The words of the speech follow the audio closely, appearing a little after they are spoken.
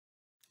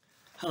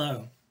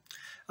Hello,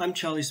 I'm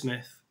Charlie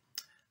Smith.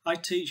 I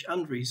teach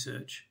and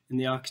research in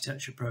the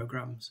architecture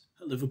programmes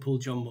at Liverpool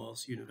John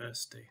Moores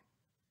University.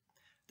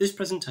 This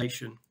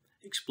presentation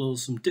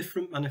explores some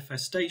different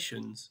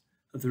manifestations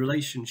of the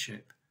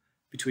relationship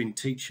between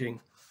teaching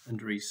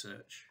and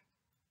research.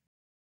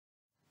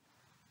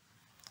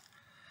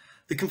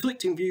 The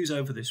conflicting views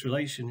over this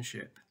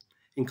relationship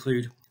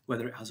include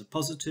whether it has a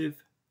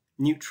positive,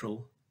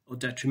 neutral, or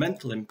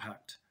detrimental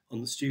impact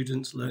on the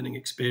students' learning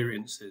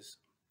experiences.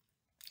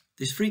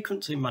 This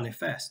frequently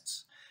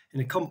manifests in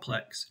a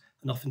complex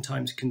and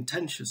oftentimes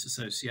contentious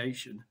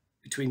association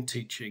between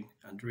teaching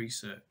and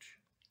research,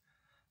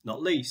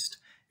 not least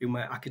in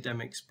where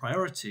academics'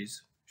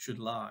 priorities should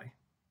lie.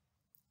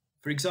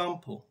 For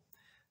example,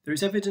 there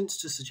is evidence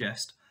to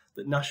suggest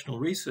that national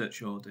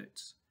research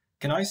audits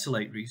can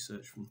isolate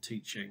research from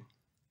teaching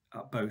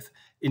at both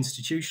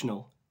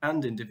institutional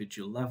and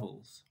individual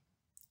levels.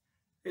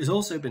 It has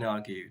also been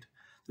argued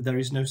that there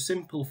is no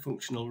simple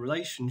functional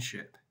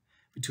relationship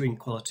between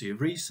quality of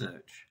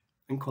research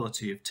and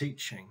quality of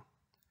teaching,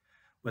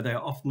 where they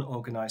are often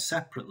organised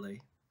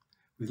separately,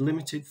 with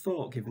limited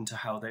thought given to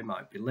how they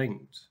might be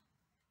linked.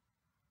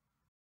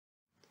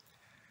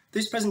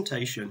 This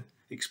presentation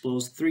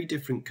explores three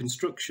different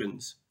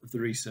constructions of the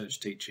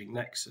research-teaching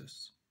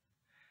nexus.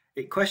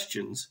 It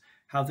questions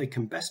how they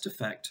can best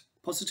affect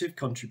positive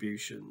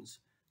contributions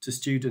to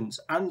students'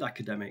 and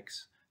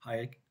academics'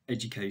 higher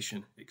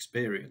education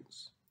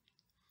experience.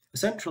 A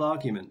central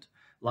argument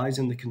lies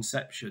in the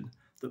conception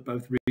that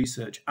both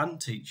research and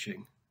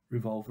teaching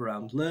revolve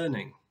around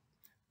learning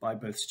by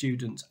both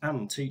students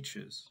and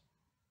teachers.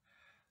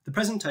 The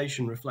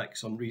presentation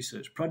reflects on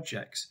research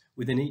projects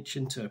within each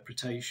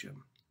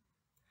interpretation.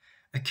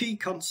 A key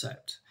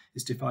concept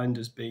is defined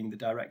as being the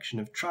direction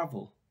of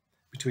travel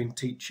between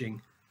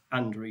teaching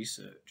and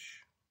research.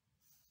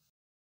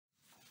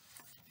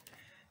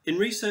 In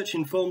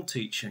research-informed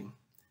teaching,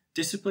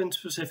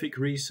 discipline-specific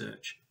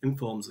research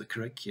informs the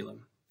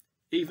curriculum,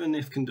 even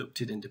if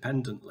conducted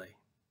independently.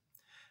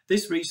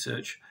 This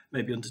research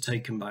may be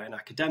undertaken by an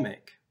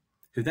academic,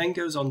 who then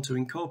goes on to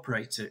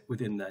incorporate it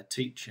within their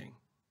teaching.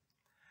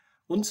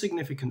 One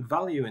significant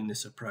value in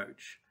this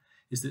approach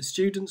is that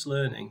students'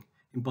 learning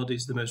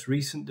embodies the most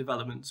recent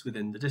developments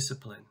within the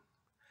discipline,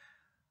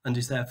 and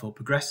is therefore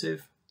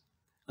progressive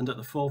and at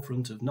the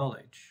forefront of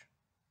knowledge.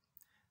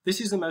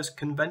 This is the most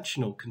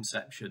conventional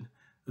conception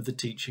of the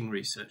teaching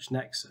research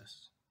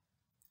nexus.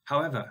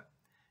 However,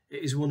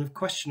 it is one of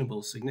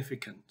questionable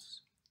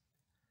significance.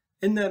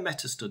 In their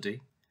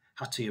meta-study,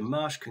 Hattie and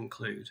Marsh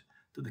conclude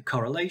that the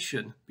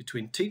correlation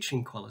between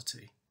teaching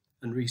quality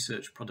and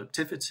research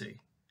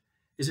productivity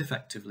is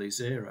effectively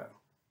zero.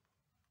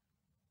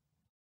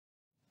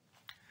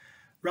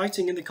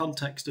 Writing in the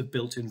context of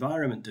built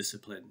environment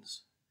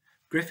disciplines,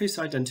 Griffiths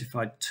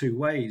identified two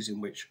ways in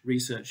which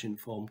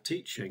research-informed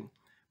teaching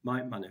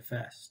might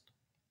manifest.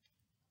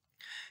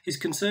 His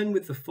concern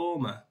with the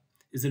former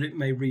is that it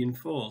may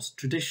reinforce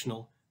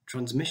traditional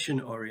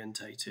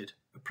transmission-orientated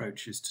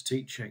approaches to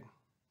teaching.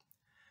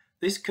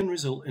 This can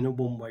result in a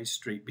one-way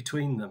street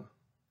between them,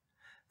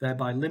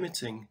 thereby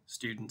limiting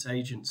students'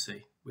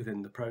 agency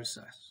within the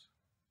process.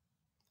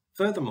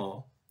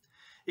 Furthermore,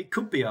 it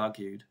could be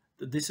argued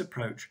that this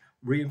approach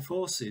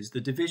reinforces the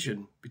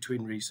division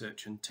between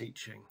research and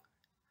teaching,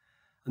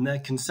 and their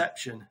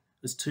conception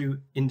as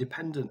two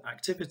independent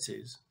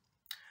activities,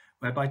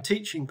 whereby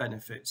teaching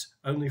benefits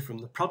only from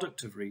the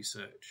product of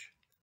research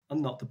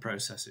and not the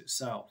process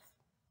itself.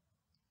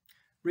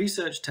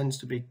 Research tends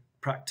to be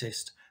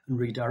practiced and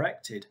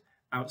redirected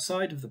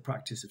outside of the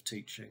practice of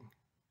teaching,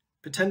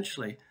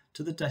 potentially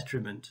to the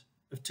detriment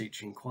of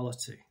teaching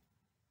quality.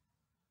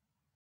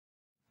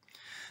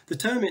 The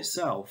term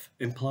itself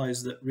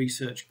implies that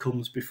research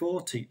comes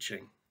before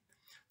teaching,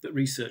 that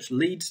research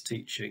leads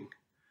teaching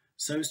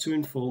so as to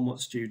inform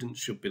what students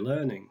should be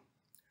learning,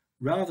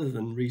 rather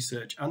than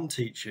research and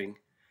teaching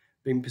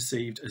being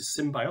perceived as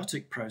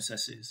symbiotic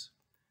processes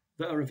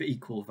that are of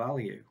equal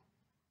value.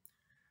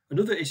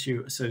 Another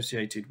issue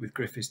associated with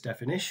Griffiths'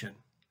 definition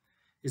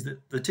is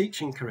that the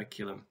teaching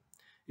curriculum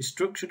is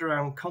structured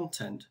around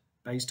content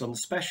based on the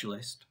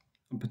specialist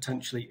and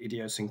potentially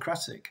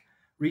idiosyncratic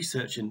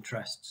research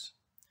interests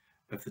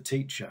of the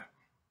teacher.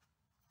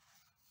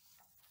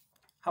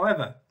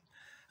 However,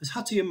 as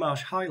Hattie and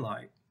Marsh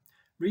highlight,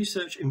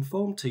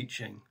 research-informed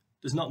teaching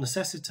does not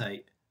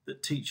necessitate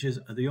that teachers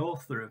are the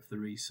author of the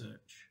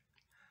research,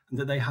 and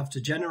that they have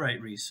to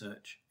generate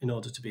research in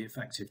order to be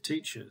effective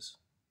teachers.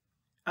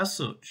 As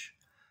such,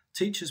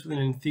 teachers with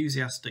an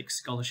enthusiastic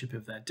scholarship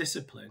of their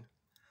discipline,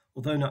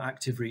 although not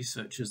active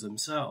researchers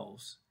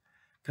themselves,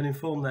 can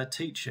inform their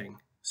teaching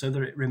so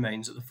that it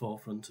remains at the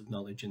forefront of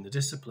knowledge in the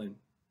discipline.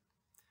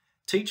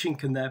 Teaching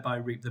can thereby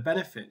reap the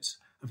benefits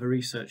of a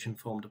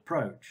research-informed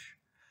approach,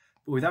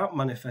 but without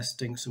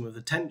manifesting some of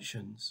the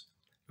tensions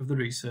of the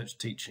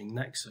research-teaching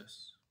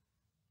nexus.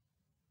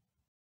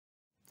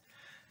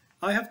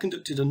 I have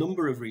conducted a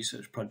number of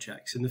research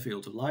projects in the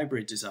field of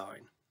library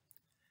design.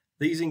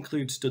 These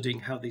include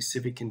studying how these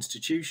civic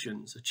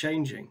institutions are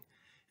changing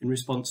in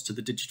response to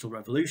the digital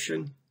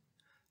revolution,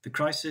 the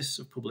crisis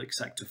of public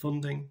sector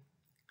funding,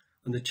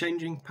 and the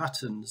changing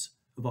patterns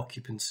of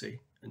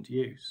occupancy and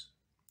use.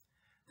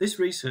 This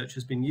research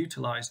has been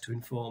utilised to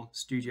inform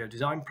studio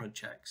design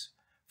projects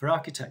for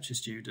architecture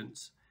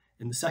students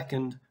in the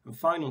second and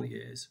final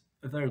years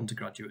of their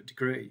undergraduate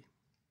degree.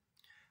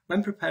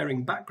 When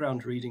preparing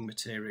background reading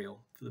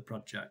material for the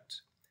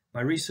project,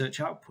 my research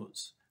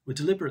outputs were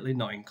deliberately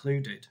not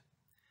included,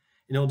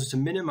 in order to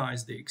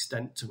minimise the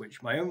extent to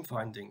which my own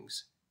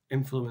findings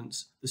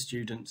influence the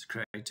students'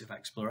 creative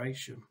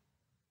exploration.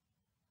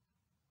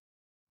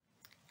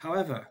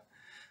 However,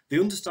 the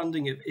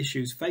understanding of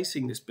issues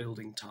facing this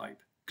building type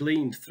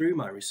gleaned through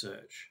my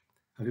research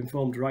have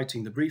informed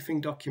writing the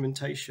briefing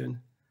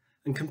documentation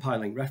and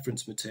compiling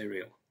reference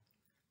material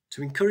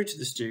to encourage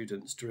the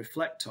students to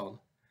reflect on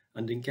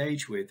and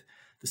engage with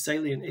the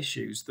salient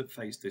issues that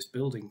face this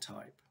building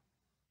type.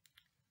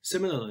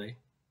 Similarly,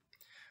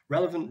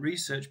 relevant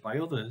research by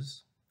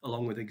others,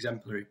 along with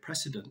exemplary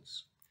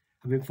precedents,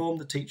 have informed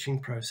the teaching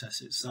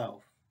process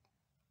itself.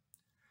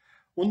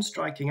 One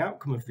striking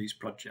outcome of these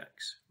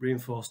projects,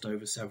 reinforced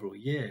over several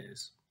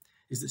years,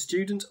 is that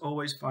students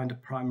always find a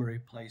primary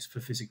place for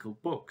physical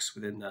books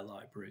within their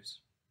libraries,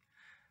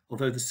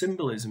 although the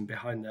symbolism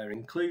behind their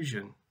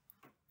inclusion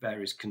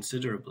varies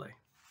considerably.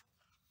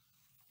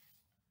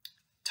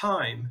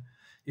 Time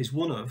is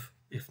one of,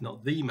 if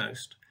not the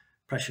most,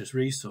 precious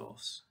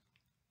resource,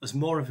 as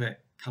more of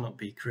it cannot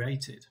be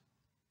created.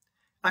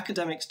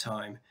 Academics'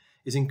 time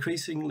is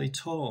increasingly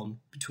torn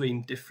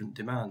between different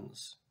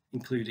demands,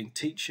 including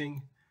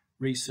teaching,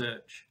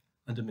 research,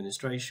 and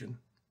administration.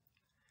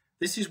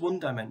 This is one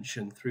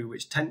dimension through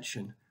which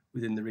tension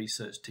within the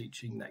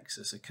research-teaching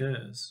nexus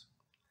occurs.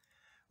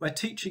 Where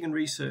teaching and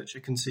research are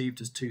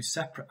conceived as two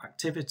separate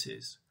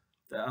activities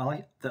that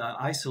are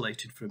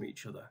isolated from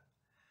each other,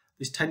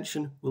 this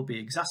tension will be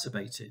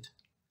exacerbated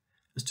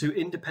as two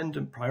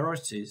independent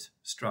priorities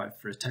strive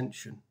for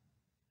attention.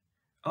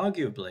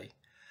 Arguably,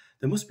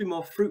 there must be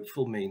more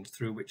fruitful means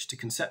through which to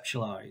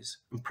conceptualise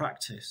and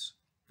practice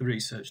the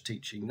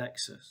research-teaching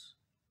nexus.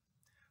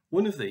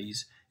 One of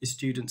these is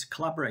students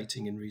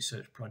collaborating in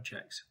research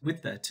projects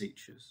with their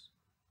teachers.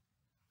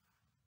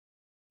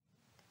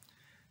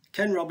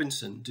 Ken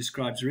Robinson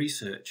describes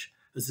research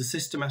as the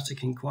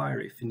systematic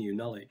inquiry for new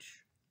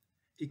knowledge.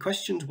 He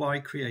questions why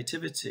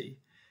creativity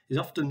is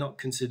often not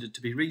considered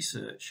to be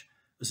research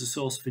as a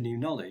source for new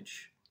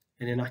knowledge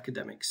in an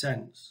academic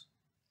sense.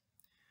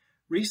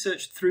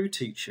 Research through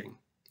teaching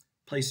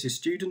places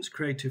students'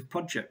 creative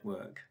project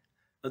work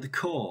at the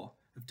core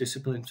of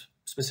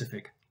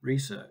discipline-specific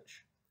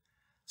research,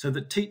 so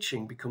that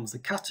teaching becomes the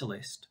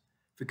catalyst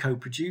for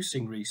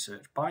co-producing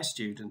research by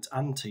students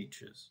and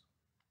teachers.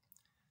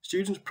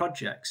 Students'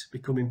 projects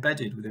become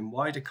embedded within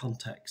wider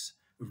contexts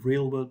of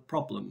real-world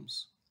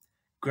problems,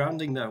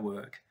 grounding their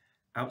work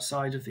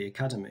outside of the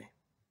academy.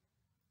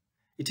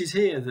 It is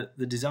here that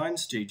the design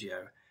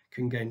studio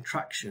can gain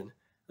traction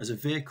as a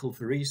vehicle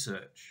for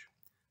research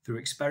through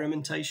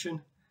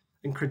experimentation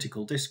and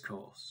critical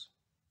discourse.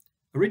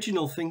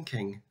 Original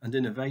thinking and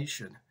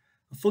innovation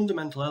are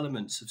fundamental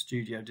elements of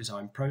studio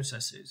design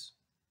processes.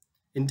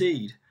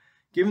 Indeed,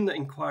 given that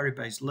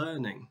inquiry-based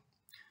learning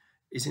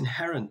is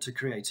inherent to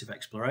creative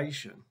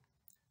exploration,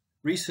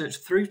 research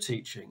through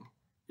teaching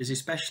is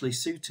especially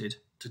suited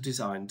to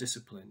design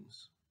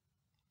disciplines.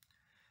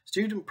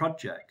 Student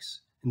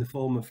projects, in the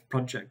form of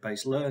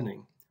project-based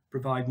learning,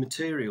 provide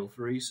material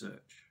for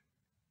research.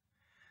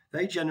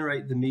 They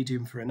generate the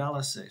medium for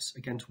analysis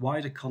against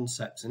wider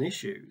concepts and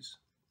issues,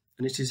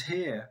 and it is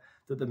here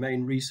that the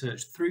main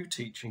research through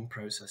teaching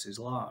processes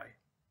lie.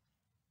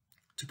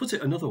 To put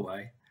it another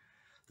way,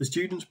 the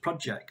students'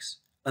 projects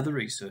are the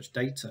research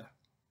data.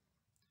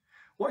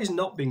 What is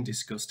not being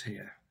discussed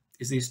here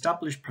is the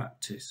established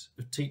practice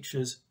of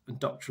teachers and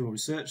doctoral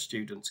research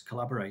students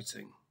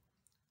collaborating.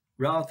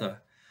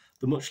 Rather,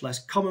 the much less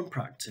common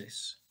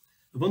practice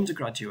of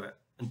undergraduate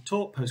and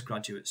taught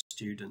postgraduate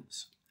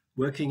students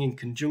working in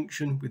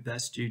conjunction with their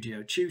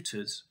studio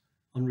tutors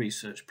on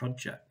research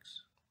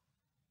projects.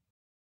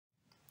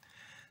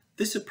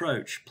 This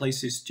approach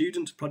places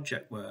students'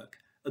 project work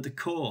at the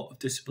core of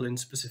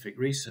discipline-specific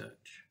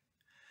research,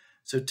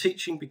 so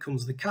teaching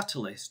becomes the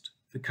catalyst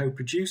for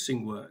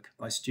co-producing work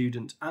by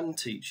students and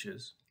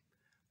teachers,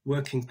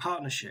 working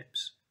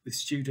partnerships with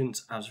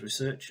students as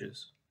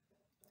researchers.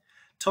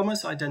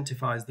 Thomas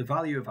identifies the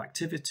value of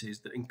activities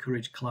that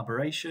encourage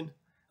collaboration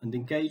and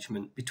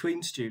engagement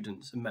between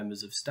students and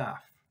members of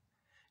staff,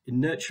 in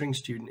nurturing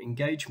student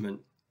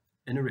engagement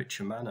in a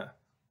richer manner.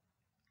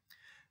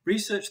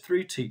 Research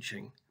through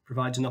teaching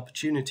provides an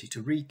opportunity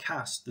to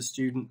recast the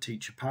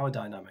student-teacher power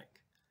dynamic,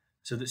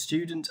 so that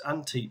students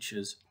and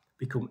teachers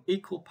become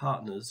equal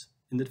partners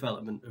in the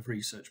development of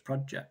research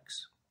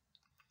projects.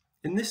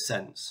 In this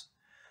sense,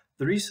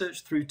 the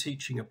research through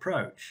teaching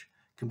approach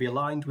can be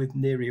aligned with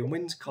Neary and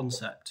Wynn's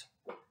concept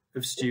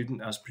of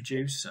student as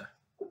producer.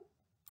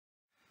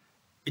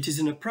 It is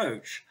an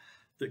approach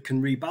that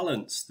can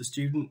rebalance the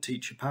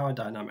student-teacher power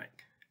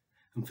dynamic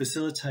and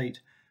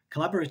facilitate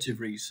collaborative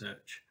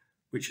research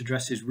which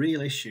addresses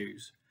real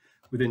issues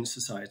within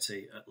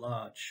society at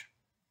large.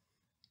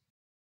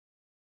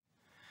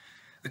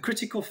 A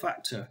critical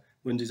factor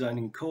when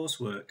designing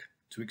coursework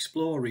to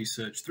explore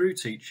research through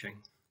teaching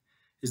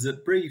is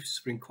that briefs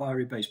for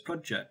inquiry-based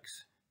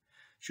projects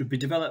should be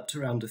developed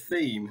around a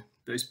theme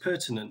that is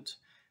pertinent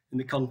in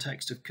the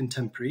context of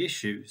contemporary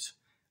issues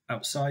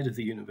outside of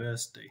the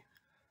university.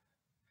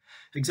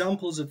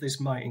 Examples of this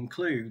might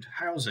include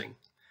housing,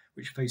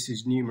 which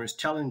faces numerous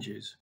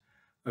challenges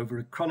over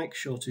a chronic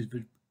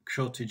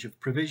shortage of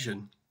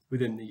provision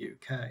within the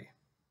UK.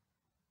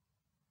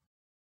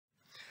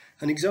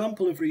 An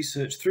example of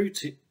research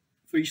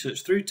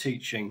through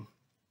teaching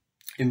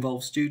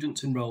involves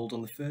students enrolled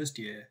on the first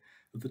year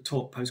of the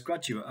taught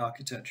postgraduate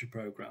architecture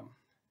programme.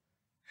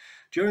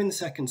 During the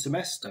second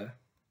semester,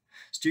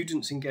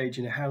 students engage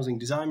in a housing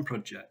design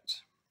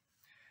project.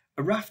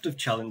 A raft of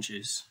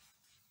challenges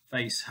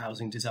face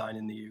housing design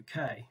in the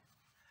UK,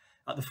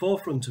 at the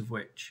forefront of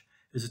which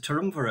is a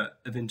triumvirate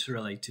of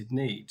interrelated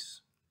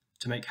needs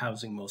to make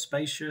housing more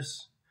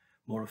spacious,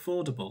 more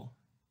affordable,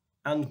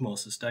 and more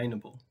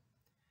sustainable.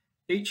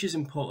 Each is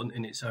important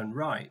in its own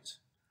right,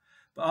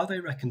 but are they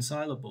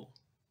reconcilable?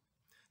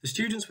 The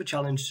students were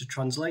challenged to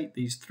translate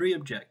these three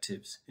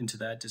objectives into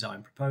their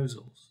design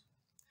proposals.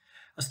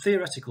 As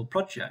theoretical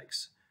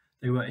projects,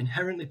 they were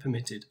inherently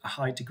permitted a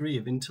high degree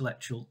of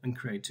intellectual and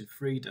creative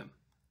freedom,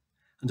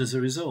 and as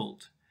a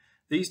result,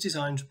 these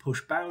designs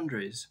push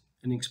boundaries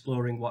in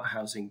exploring what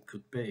housing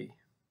could be.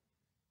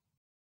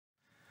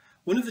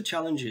 One of the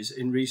challenges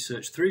in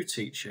research through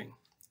teaching,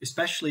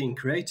 especially in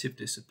creative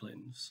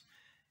disciplines,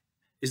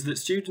 is that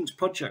students'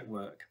 project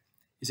work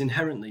is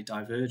inherently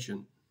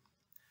divergent.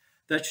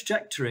 Their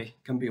trajectory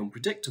can be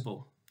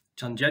unpredictable,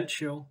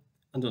 tangential,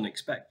 and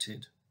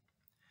unexpected.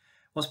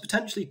 Whilst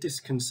potentially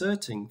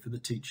disconcerting for the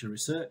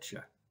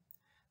teacher-researcher,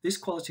 this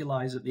quality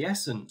lies at the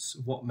essence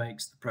of what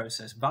makes the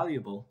process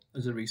valuable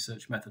as a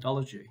research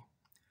methodology,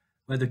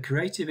 where the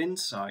creative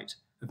insight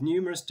of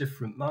numerous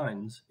different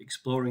minds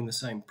exploring the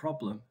same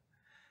problem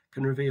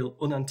can reveal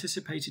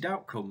unanticipated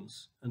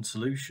outcomes and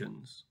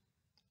solutions.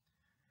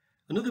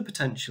 Another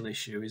potential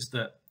issue is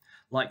that,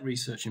 like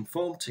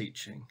research-informed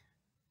teaching,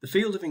 the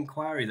field of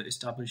inquiry that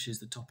establishes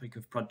the topic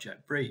of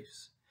project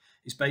briefs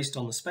is based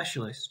on the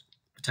specialist,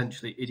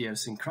 potentially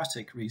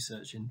idiosyncratic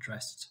research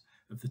interests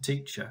of the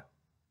teacher.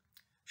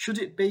 Should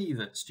it be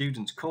that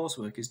students'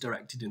 coursework is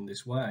directed in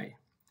this way,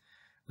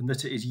 and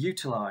that it is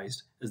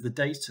utilised as the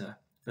data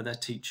for their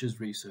teachers'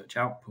 research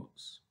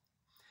outputs?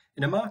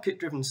 In a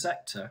market-driven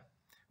sector,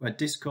 where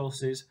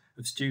discourses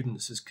of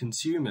students as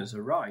consumers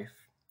are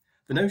rife,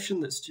 the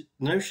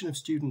notion of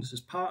students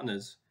as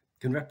partners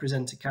can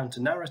represent a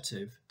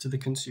counter-narrative to the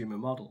consumer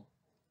model.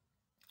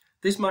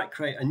 This might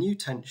create a new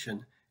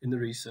tension in the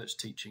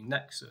research-teaching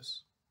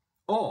nexus,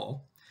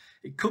 or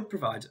it could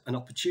provide an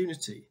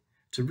opportunity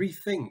to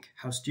rethink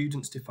how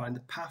students define the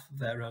path of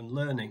their own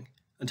learning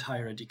and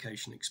higher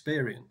education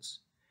experience,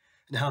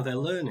 and how their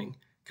learning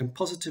can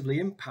positively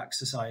impact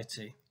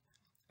society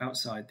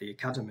outside the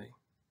academy.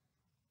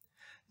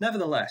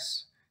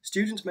 Nevertheless,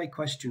 students may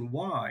question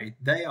why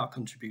they are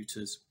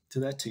contributors to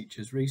their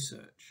teachers'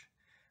 research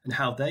and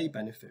how they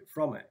benefit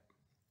from it.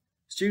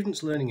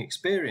 Students' learning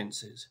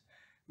experiences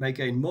may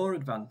gain more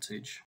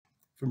advantage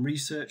from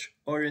research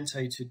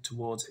orientated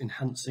towards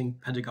enhancing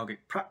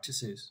pedagogic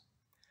practices,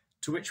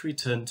 to which we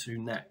turn to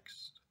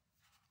next.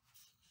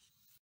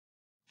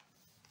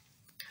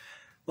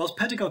 Whilst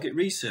pedagogic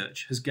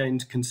research has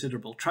gained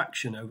considerable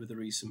traction over the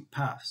recent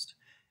past,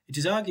 it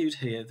is argued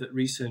here that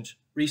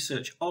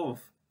research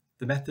of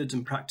the methods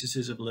and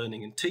practices of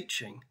learning and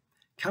teaching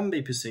can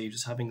be perceived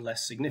as having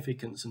less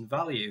significance and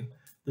value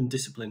than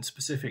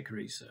discipline-specific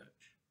research.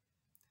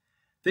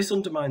 This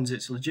undermines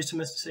its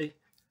legitimacy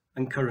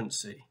and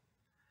currency,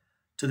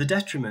 to the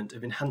detriment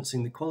of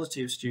enhancing the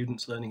quality of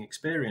students' learning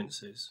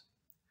experiences,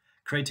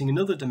 creating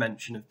another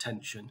dimension of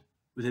tension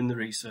within the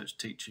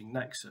research-teaching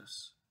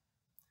nexus.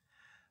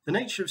 The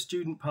nature of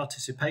student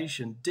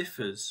participation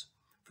differs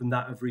from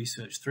that of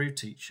research through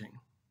teaching.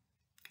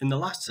 In the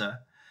latter,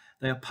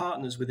 they are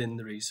partners within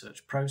the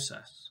research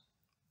process.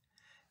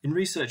 In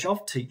research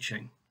of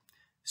teaching,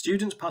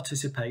 students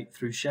participate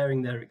through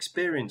sharing their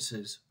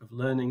experiences of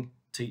learning,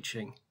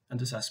 teaching,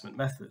 and assessment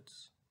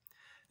methods.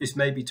 This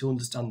may be to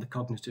understand the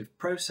cognitive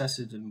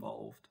processes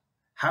involved,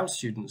 how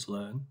students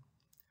learn,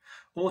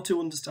 or to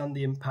understand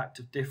the impact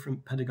of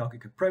different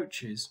pedagogic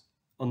approaches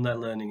on their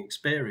learning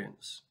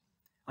experience,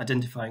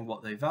 identifying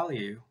what they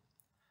value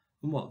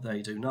and what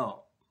they do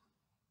not.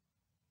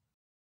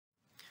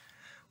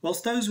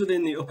 Whilst those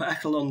within the upper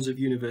echelons of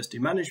university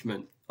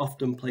management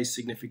often place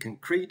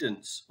significant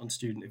credence on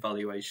student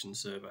evaluation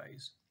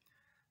surveys,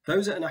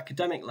 those at an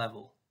academic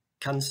level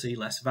can see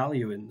less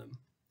value in them,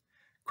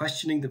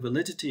 questioning the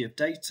validity of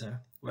data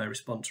where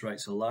response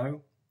rates are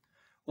low,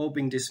 or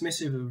being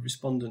dismissive of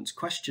respondents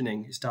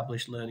questioning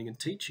established learning and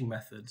teaching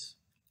methods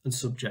and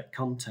subject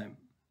content.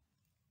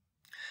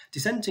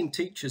 Dissenting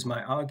teachers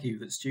might argue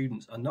that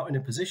students are not in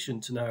a position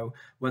to know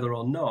whether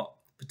or not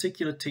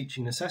particular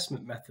teaching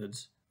assessment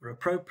methods are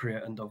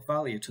appropriate and of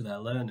value to their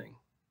learning.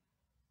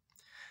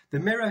 The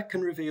mirror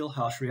can reveal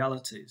harsh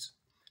realities,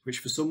 which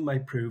for some may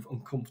prove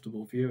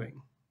uncomfortable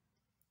viewing.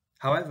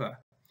 However,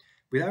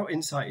 without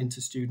insight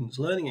into students'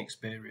 learning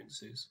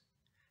experiences,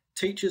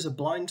 teachers are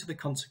blind to the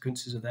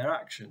consequences of their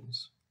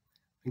actions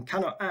and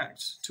cannot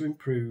act to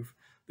improve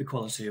the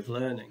quality of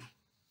learning.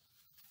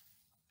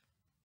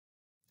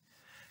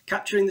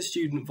 Capturing the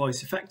student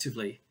voice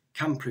effectively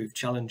can prove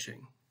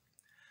challenging.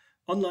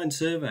 Online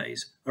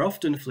surveys are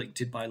often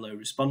afflicted by low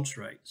response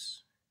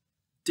rates.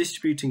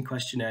 Distributing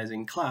questionnaires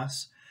in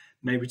class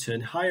may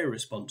return higher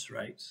response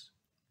rates.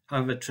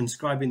 However,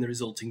 transcribing the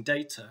resulting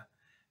data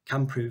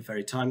can prove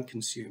very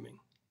time-consuming.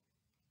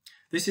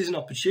 This is an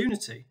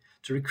opportunity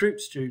to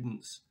recruit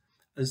students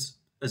as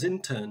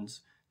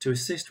interns to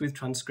assist with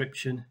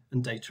transcription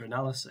and data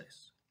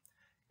analysis,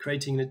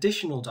 creating an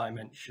additional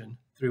dimension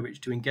through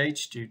which to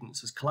engage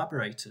students as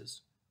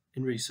collaborators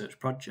in research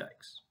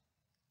projects.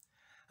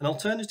 An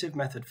alternative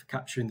method for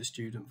capturing the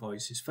student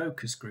voice is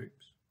focus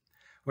groups,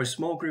 where a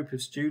small group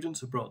of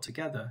students are brought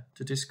together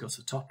to discuss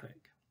a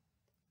topic.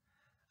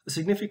 A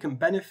significant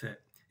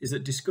benefit is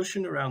that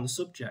discussion around the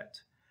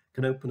subject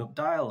can open up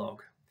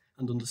dialogue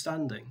and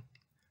understanding,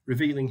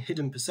 revealing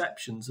hidden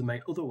perceptions that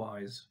may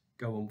otherwise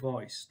go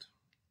unvoiced.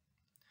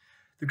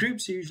 The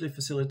groups are usually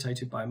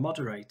facilitated by a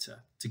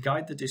moderator to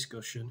guide the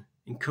discussion,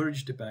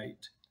 encourage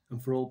debate,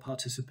 and for all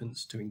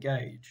participants to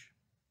engage.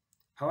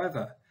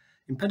 However,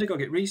 in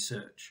pedagogic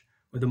research,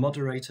 where the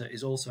moderator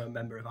is also a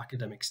member of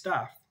academic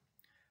staff,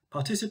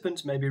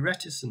 participants may be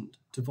reticent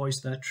to voice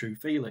their true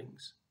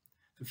feelings,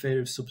 for fear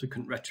of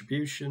subsequent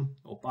retribution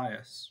or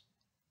bias.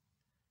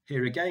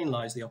 Here again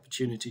lies the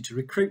opportunity to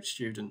recruit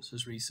students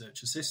as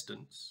research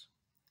assistants.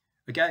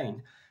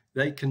 Again,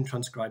 they can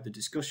transcribe the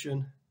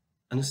discussion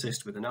and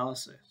assist with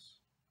analysis.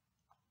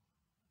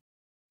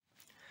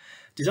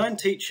 Design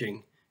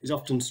teaching is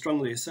often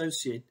strongly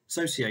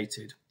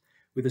associated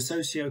with a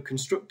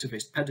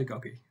socio-constructivist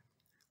pedagogy,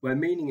 where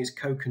meaning is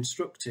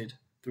co-constructed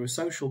through a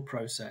social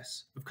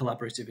process of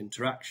collaborative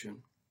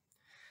interaction.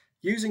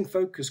 Using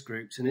focus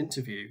groups and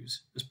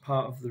interviews as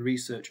part of the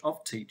research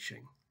of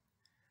teaching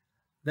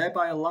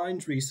thereby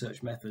aligns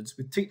research methods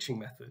with teaching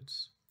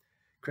methods,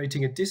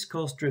 creating a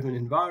discourse-driven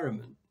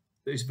environment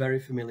that is very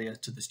familiar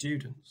to the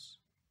students.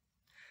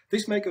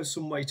 This may go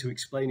some way to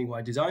explaining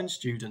why design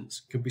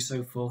students can be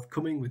so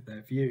forthcoming with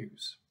their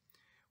views,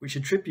 which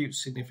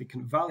attributes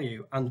significant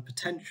value and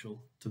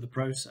potential to the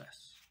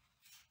process.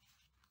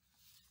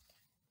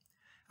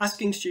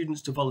 Asking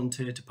students to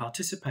volunteer to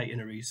participate in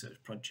a research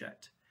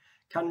project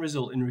can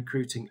result in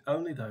recruiting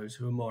only those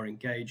who are more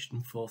engaged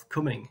and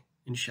forthcoming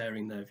in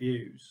sharing their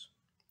views.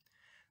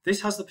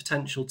 This has the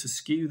potential to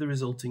skew the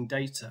resulting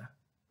data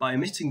by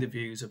omitting the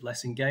views of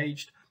less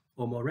engaged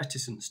or more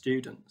reticent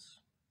students.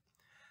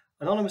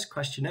 Anonymous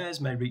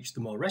questionnaires may reach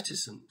the more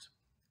reticent,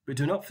 but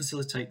do not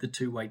facilitate the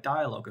two-way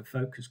dialogue of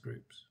focus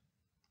groups.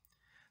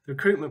 The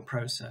recruitment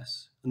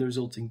process and the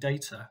resulting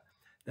data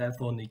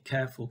therefore need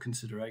careful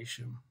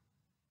consideration.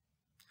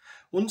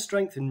 One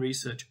strength in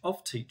research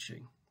of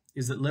teaching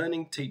is that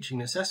learning, teaching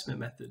and assessment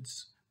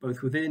methods,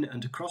 both within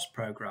and across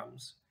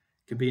programs,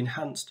 can be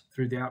enhanced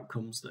through the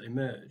outcomes that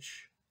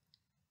emerge.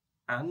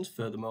 And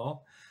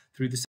furthermore,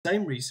 through the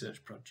same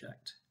research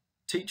project,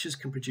 teachers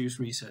can produce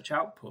research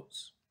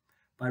outputs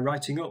by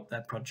writing up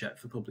their project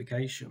for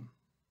publication.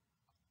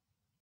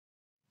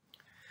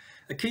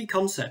 A key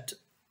concept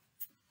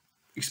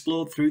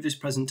explored through this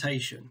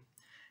presentation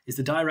is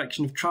the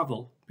direction of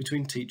travel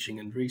between teaching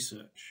and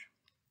research.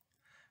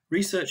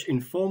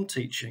 Research-informed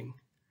teaching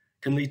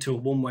can lead to a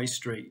one-way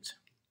street,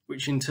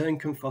 which in turn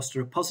can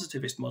foster a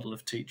positivist model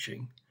of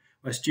teaching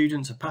where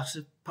students are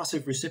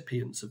passive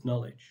recipients of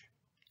knowledge.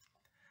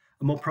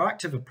 A more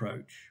proactive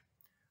approach,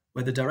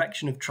 where the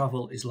direction of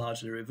travel is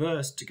largely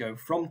reversed to go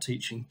from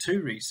teaching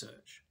to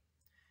research,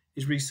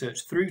 is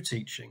research through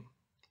teaching.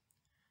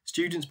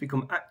 Students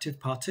become active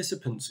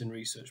participants in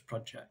research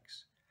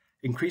projects,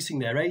 increasing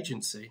their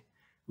agency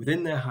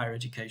within their higher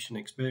education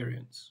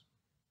experience.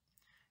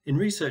 In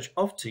research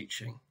of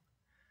teaching,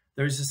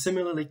 there is a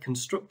similarly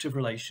constructive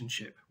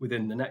relationship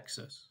within the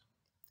Nexus,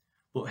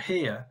 but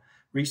here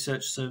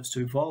research serves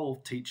to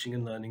evolve teaching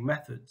and learning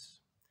methods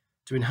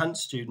to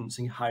enhance students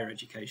in higher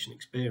education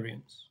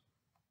experience.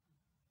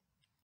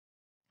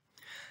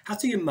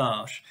 Hattie and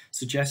Marsh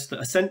suggest that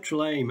a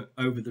central aim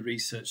over the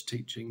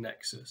research-teaching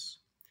nexus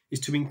is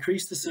to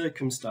increase the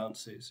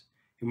circumstances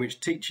in which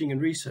teaching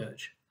and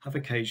research have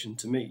occasion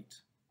to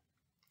meet.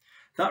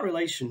 That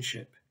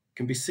relationship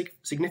can be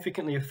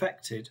significantly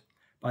affected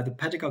by the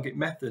pedagogic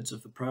methods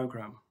of the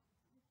programme.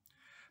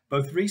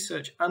 Both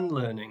research and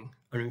learning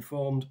are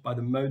informed by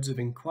the modes of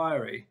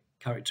inquiry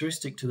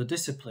characteristic to the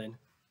discipline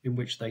in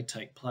which they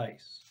take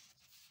place.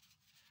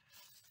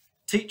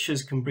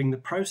 Teachers can bring the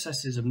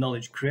processes of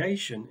knowledge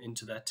creation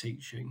into their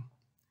teaching,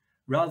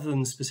 rather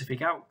than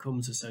specific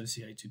outcomes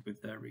associated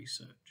with their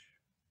research.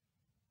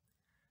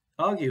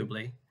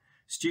 Arguably,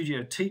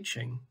 studio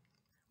teaching,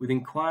 with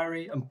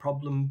inquiry and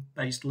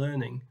problem-based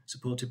learning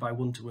supported by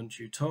one-to-one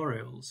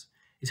tutorials,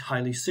 is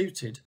highly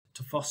suited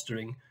to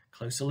fostering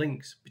closer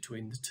links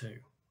between the two.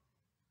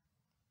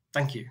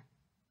 Thank you.